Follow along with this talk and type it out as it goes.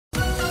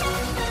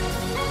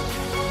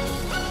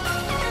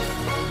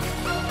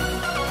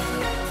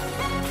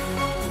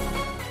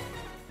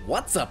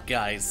What's up,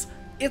 guys?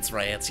 It's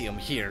Ryatium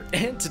here,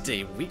 and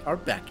today we are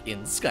back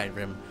in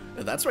Skyrim.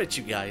 That's right,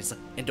 you guys,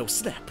 and oh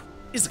snap,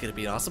 is it gonna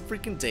be an awesome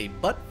freaking day.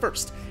 But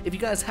first, if you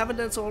guys haven't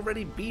done so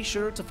already, be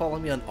sure to follow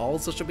me on all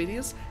social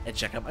medias and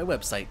check out my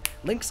website.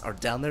 Links are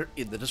down there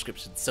in the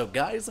description. So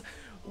guys,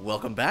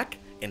 welcome back,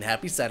 and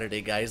happy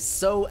Saturday, guys.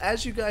 So,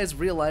 as you guys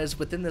realized,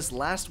 within this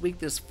last week,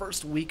 this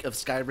first week of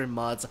Skyrim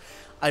mods,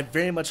 I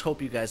very much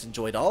hope you guys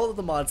enjoyed all of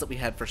the mods that we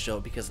had for show,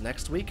 because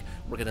next week,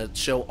 we're going to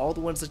show all the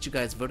ones that you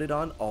guys voted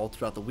on all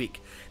throughout the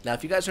week. Now,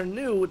 if you guys are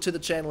new to the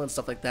channel and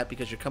stuff like that,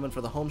 because you're coming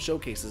for the home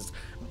showcases,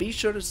 be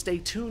sure to stay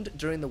tuned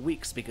during the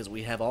weeks, because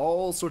we have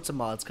all sorts of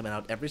mods coming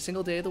out every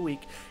single day of the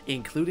week,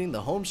 including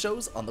the home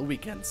shows on the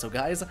weekend. So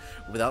guys,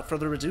 without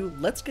further ado,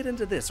 let's get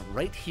into this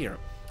right here.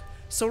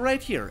 So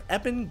right here,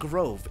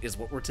 EBONGROVE is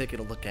what we're taking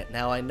a look at.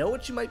 Now, I know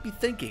what you might be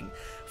thinking.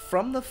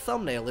 From the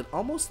thumbnail, it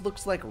almost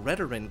looks like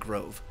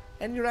Ragnarok,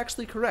 and you're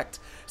actually correct.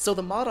 So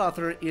the mod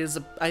author is,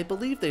 I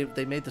believe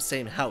they made the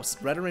same house,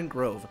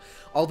 Ragnarok,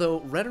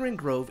 although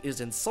Ragnarok is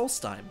in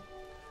Solstheim.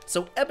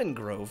 So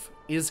EBONGROVE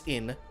is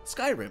in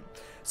Skyrim.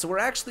 So we're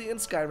actually in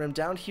Skyrim,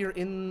 down here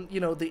in,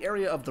 the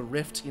area of the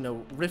Rift.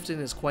 Riften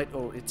is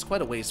it's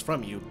quite a ways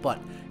from you, but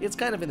it's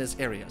kind of in this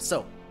area.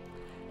 So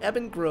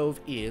EBONGROVE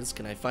is,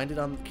 can I find it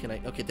on,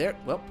 okay, there,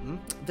 well,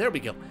 there we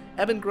go.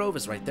 EBONGROVE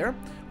is right there.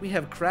 We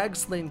have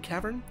Cragslane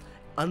Cavern,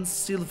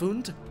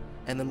 Unsilvund,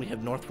 and then we have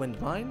Northwind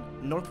Mine,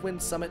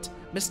 Northwind Summit,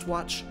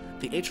 Mistwatch,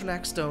 the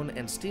Atronak Stone,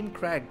 and Steam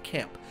Crag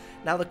Camp.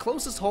 Now, the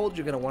closest hold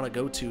you're going to want to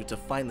go to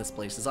find this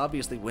place is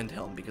obviously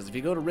Windhelm, because if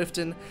you go to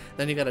Riften,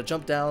 then you got to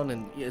jump down,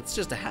 and it's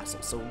just a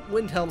hassle. So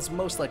Windhelm's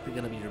most likely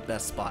going to be your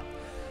best spot.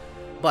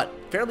 But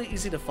fairly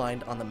easy to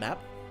find on the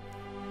map.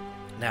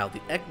 Now,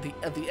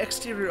 the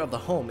exterior of the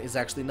home is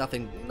actually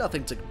nothing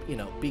to,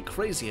 be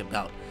crazy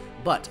about,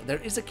 but there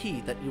is a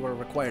key that you are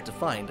required to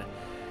find,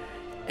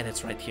 and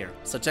it's right here.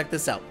 So check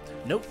this out.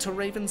 Note to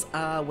Ravens,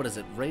 what is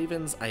it?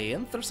 Ravens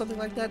Ianth or something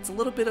like that? It's a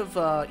little bit of,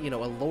 a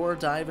lore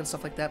dive and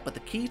stuff like that, but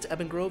the key to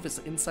EBONGROVE is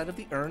inside of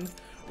the urn,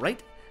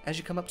 right as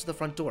you come up to the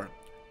front door.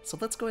 So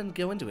let's go ahead and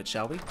go into it,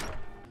 shall we?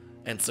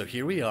 And so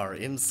here we are,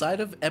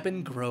 inside of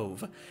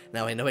EBONGROVE.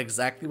 Now, I know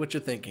exactly what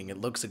you're thinking. It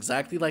looks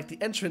exactly like the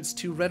entrance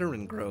to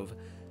Ragnarok.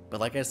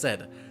 But like I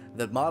said,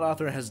 the mod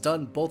author has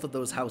done both of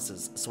those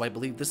houses, so I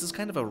believe this is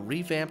kind of a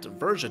revamped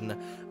version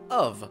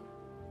of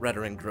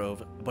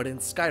Ragnarok, but in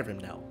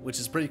Skyrim now, which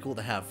is pretty cool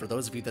to have for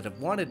those of you that have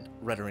wanted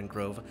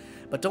Ragnarok,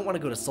 but don't want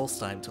to go to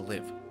Solstheim to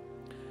live.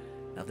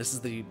 Now, this is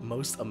the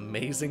most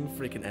amazing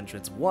freaking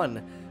entrance.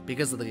 One,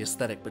 because of the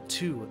aesthetic, but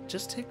two,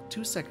 just take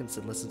 2 seconds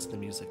and listen to the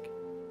music.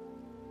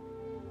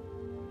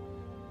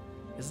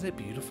 Isn't it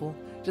beautiful?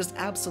 Just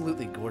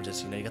absolutely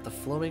gorgeous. You got the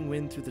flowing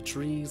wind through the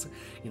trees.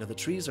 The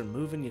trees are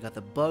moving. You got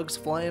the bugs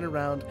flying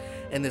around,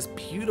 and this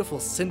beautiful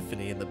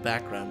symphony in the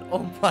background.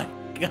 Oh my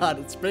god,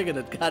 it's bringing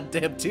a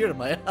goddamn tear to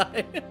my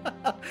eye.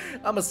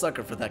 I'm a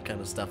sucker for that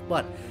kind of stuff.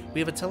 But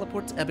we have a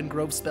teleport to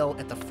EBONGROVE spell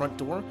at the front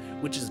door,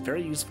 which is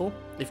very useful.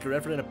 If you're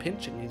ever in a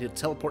pinch and you need to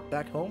teleport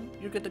back home,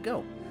 you're good to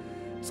go.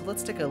 So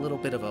let's take a little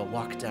bit of a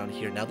walk down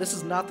here. Now, this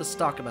is not the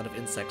stock amount of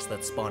insects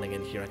that's spawning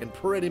in here. I can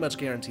pretty much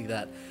guarantee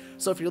that.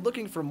 So if you're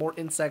looking for more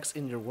insects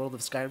in your world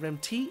of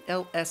Skyrim,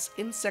 TLS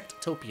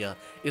Insectopia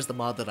is the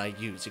mod that I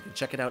use. You can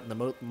check it out in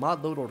the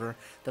mod load order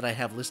that I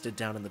have listed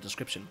down in the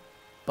description.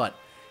 But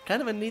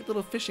kind of a neat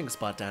little fishing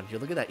spot down here.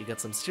 Look at that. You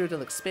got some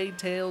Cyrodiilic spade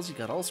tails. You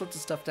got all sorts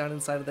of stuff down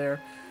inside of there.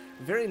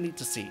 Very neat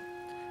to see.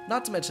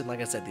 Not to mention,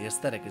 like I said, the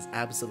aesthetic is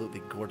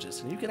absolutely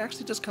gorgeous. And you can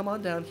actually just come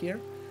on down here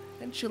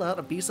and chill out.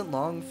 A decent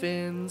long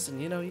fins,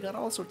 and you got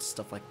all sorts of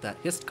stuff like that.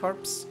 Hist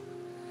carps.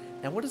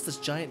 Now, what is this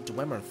giant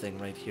Dwemer thing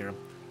right here?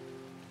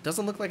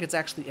 Doesn't look like it's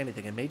actually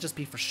anything. It may just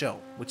be for show,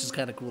 which is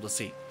kind of cool to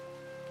see.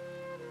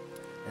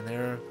 And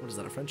there, what is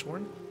that, a French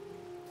horn?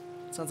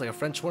 Sounds like a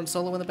French horn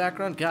solo in the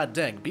background. God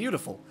dang,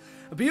 beautiful.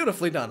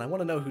 Beautifully done. I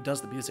want to know who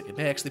does the music. It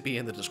may actually be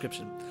in the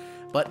description.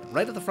 But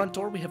right at the front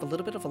door, we have a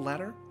little bit of a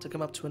ladder to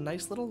come up to a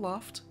nice little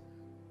loft.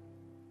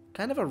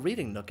 Kind of a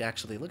reading nook,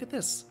 actually. Look at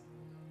this.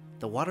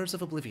 The Waters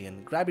of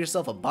Oblivion. Grab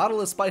yourself a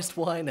bottle of spiced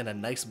wine and a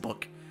nice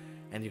book,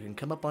 and you can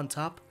come up on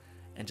top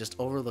and just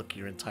overlook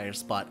your entire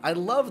spot. I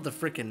love the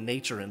freaking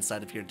nature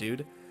inside of here,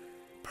 dude.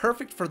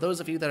 Perfect for those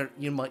of you that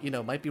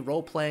are, might be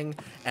role-playing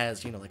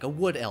as, like a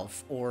wood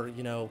elf, or,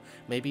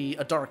 maybe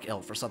a dark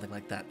elf or something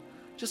like that.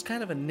 Just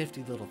kind of a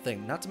nifty little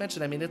thing. Not to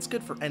mention, I mean, it's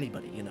good for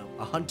anybody,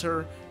 a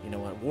hunter, a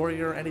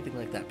warrior, anything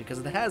like that, because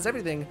it has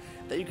everything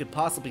that you could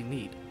possibly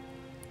need.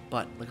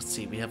 But, let's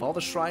see, we have all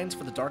the shrines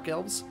for the dark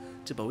elves,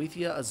 to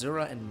Boethia,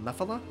 Azura, and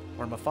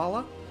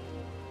Mephala.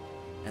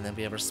 And then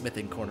we have our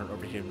smithing corner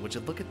over here. Would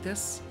you look at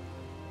this?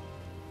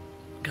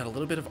 Got a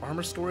little bit of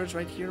armor storage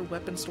right here,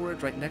 weapon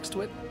storage right next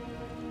to it.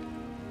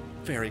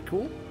 Very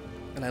cool.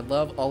 And I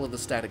love all of the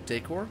static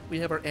decor. We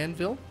have our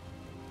anvil.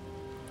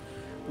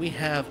 We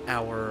have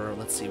our,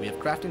 let's see, we have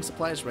crafting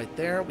supplies right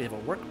there. We have a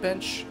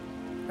workbench,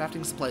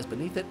 crafting supplies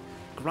beneath it,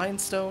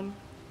 grindstone.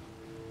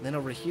 And then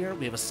over here,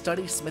 we have a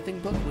study smithing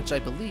book, which I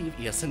believe,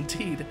 yes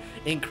indeed,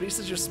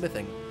 increases your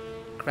smithing.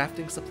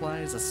 Crafting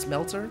supplies, a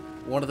smelter,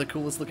 one of the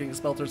coolest looking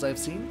smelters I've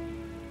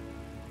seen.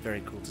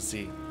 Very cool to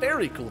see.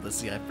 Very cool to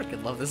see. I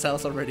freaking love this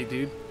house already,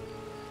 dude.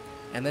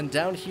 And then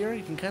down here,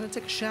 you can kind of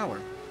take a shower.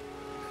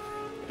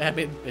 I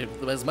mean,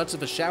 as much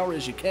of a shower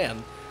as you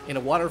can in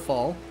a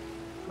waterfall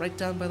right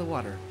down by the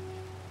water.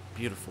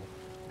 Beautiful.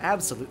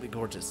 Absolutely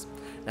gorgeous.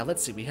 Now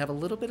let's see, we have a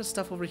little bit of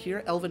stuff over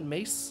here. Elven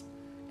mace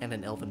and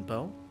an elven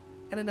bow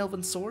and an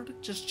elven sword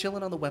just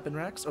chilling on the weapon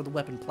racks, or the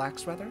weapon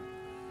plaques rather.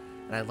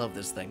 And I love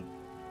this thing.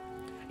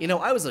 You know,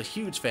 I was a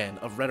huge fan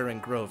of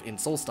Ragnarok in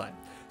Solstheim,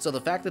 so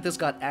the fact that this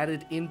got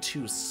added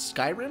into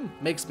Skyrim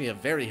makes me a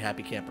very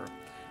happy camper.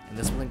 And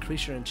this will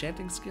increase your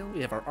enchanting skill.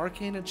 We have our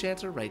arcane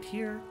enchanter right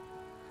here.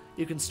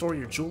 You can store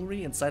your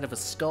jewelry inside of a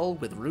skull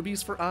with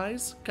rubies for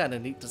eyes. Kind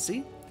of neat to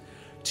see.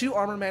 2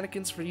 armor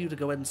mannequins for you to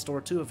go ahead and store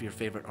 2 of your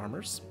favorite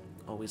armors.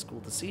 Always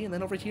cool to see. And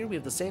then over here we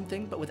have the same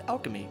thing but with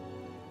alchemy,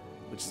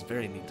 which is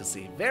very neat to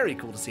see. Very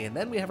cool to see. And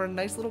then we have our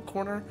nice little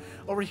corner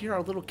over here,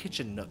 our little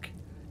kitchen nook.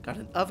 Got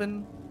an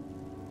oven.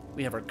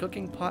 We have our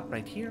cooking pot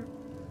right here.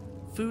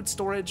 Food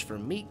storage for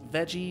meat,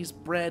 veggies,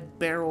 bread,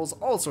 barrels,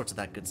 all sorts of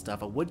that good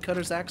stuff. A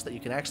woodcutter's axe that you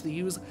can actually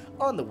use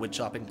on the wood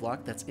chopping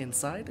block that's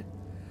inside.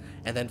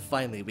 And then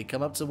finally, we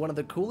come up to one of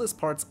the coolest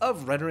parts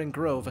of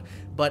Ragnarok,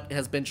 but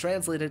has been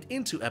translated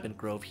into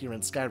EBONGROVE here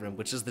in Skyrim,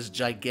 which is this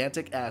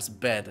gigantic-ass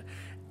bed.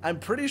 I'm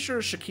pretty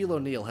sure Shaquille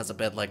O'Neal has a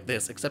bed like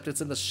this, except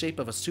it's in the shape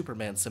of a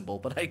Superman symbol,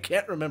 but I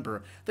can't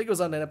remember. I think it was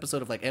on an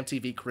episode of like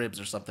MTV Cribs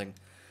or something.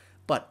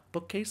 But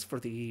bookcase for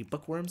the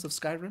bookworms of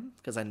Skyrim,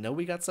 because I know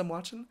we got some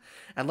watching.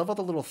 I love all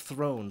the little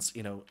thrones,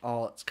 you know,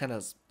 all kind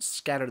of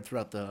scattered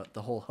throughout the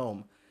whole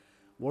home.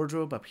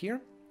 Wardrobe up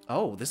here.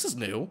 Oh, this is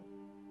new.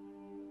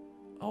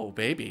 Oh,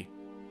 baby.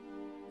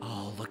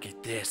 Oh, look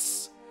at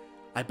this.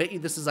 I bet you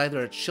this is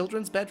either a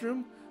children's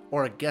bedroom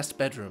or a guest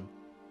bedroom.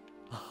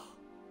 Oh,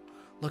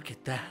 look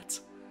at that.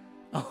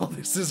 Oh,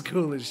 this is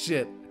cool as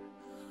shit.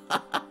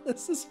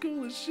 This is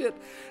cool as shit.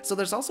 So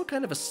there's also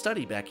kind of a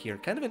study back here.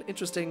 Kind of an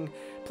interesting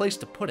place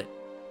to put it.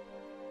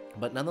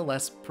 But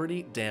nonetheless,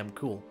 pretty damn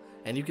cool.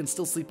 And you can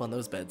still sleep on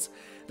those beds.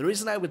 The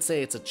reason I would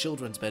say it's a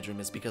children's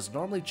bedroom is because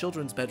normally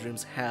children's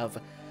bedrooms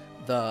have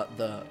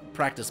the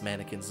practice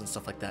mannequins and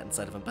stuff like that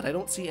inside of them, but I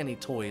don't see any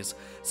toys,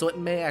 so it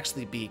may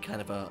actually be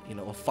kind of a, you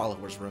know, a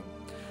follower's room.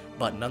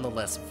 But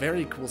nonetheless,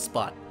 very cool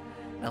spot.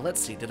 Now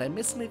let's see, did I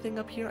miss anything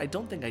up here? I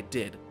don't think I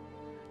did.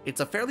 It's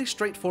a fairly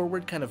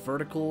straightforward kind of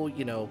vertical,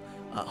 you know,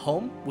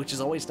 home, which is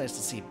always nice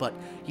to see, but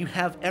you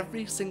have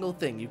every single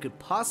thing you could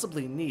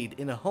possibly need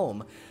in a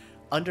home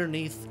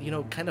underneath, you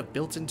know, kind of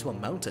built into a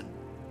mountain.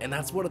 And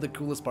that's one of the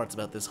coolest parts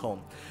about this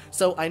home.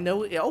 So I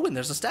know, oh, and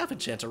there's a staff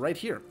enchanter right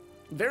here.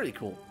 Very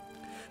cool.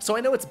 So I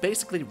know it's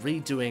basically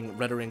redoing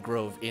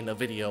Ragnarok in a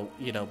video,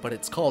 you know, but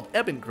it's called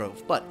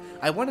EBONGROVE. But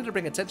I wanted to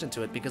bring attention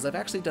to it because I've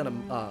actually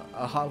done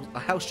a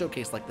house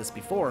showcase like this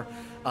before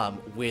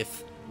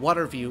with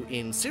Waterview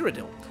in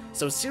Cyrodiil.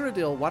 So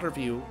Cyrodiil,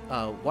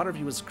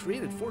 Waterview was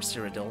created for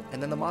Cyrodiil, and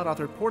then the mod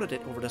author ported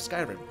it over to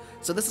Skyrim.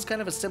 So this is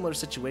kind of a similar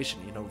situation,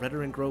 you know,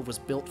 Ragnarok was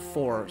built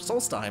for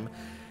Solstheim,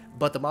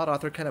 but the mod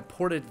author kind of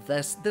ported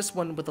this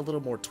one with a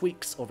little more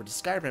tweaks over to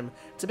Skyrim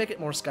to make it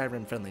more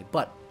Skyrim friendly.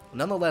 But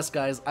nonetheless,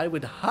 guys, I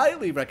would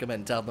highly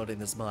recommend downloading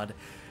this mod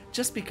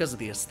just because of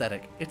the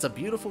aesthetic. It's a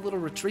beautiful little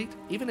retreat,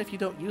 even if you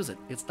don't use it.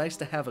 It's nice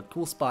to have a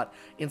cool spot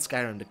in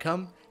Skyrim to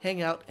come,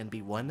 hang out, and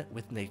be one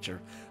with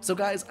nature. So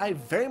guys, I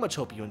very much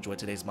hope you enjoyed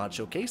today's mod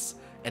showcase,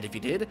 and if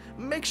you did,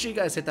 make sure you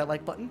guys hit that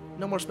like button.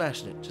 No more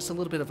smashing it, just a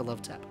little bit of a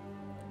love tap.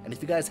 And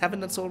if you guys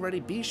haven't done so already,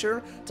 be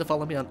sure to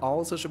follow me on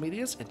all social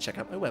medias and check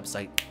out my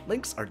website.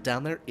 Links are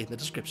down there in the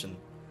description.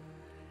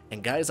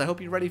 And guys, I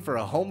hope you're ready for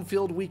a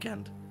home-filled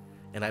weekend,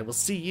 and I will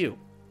see you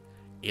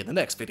in the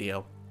next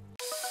video.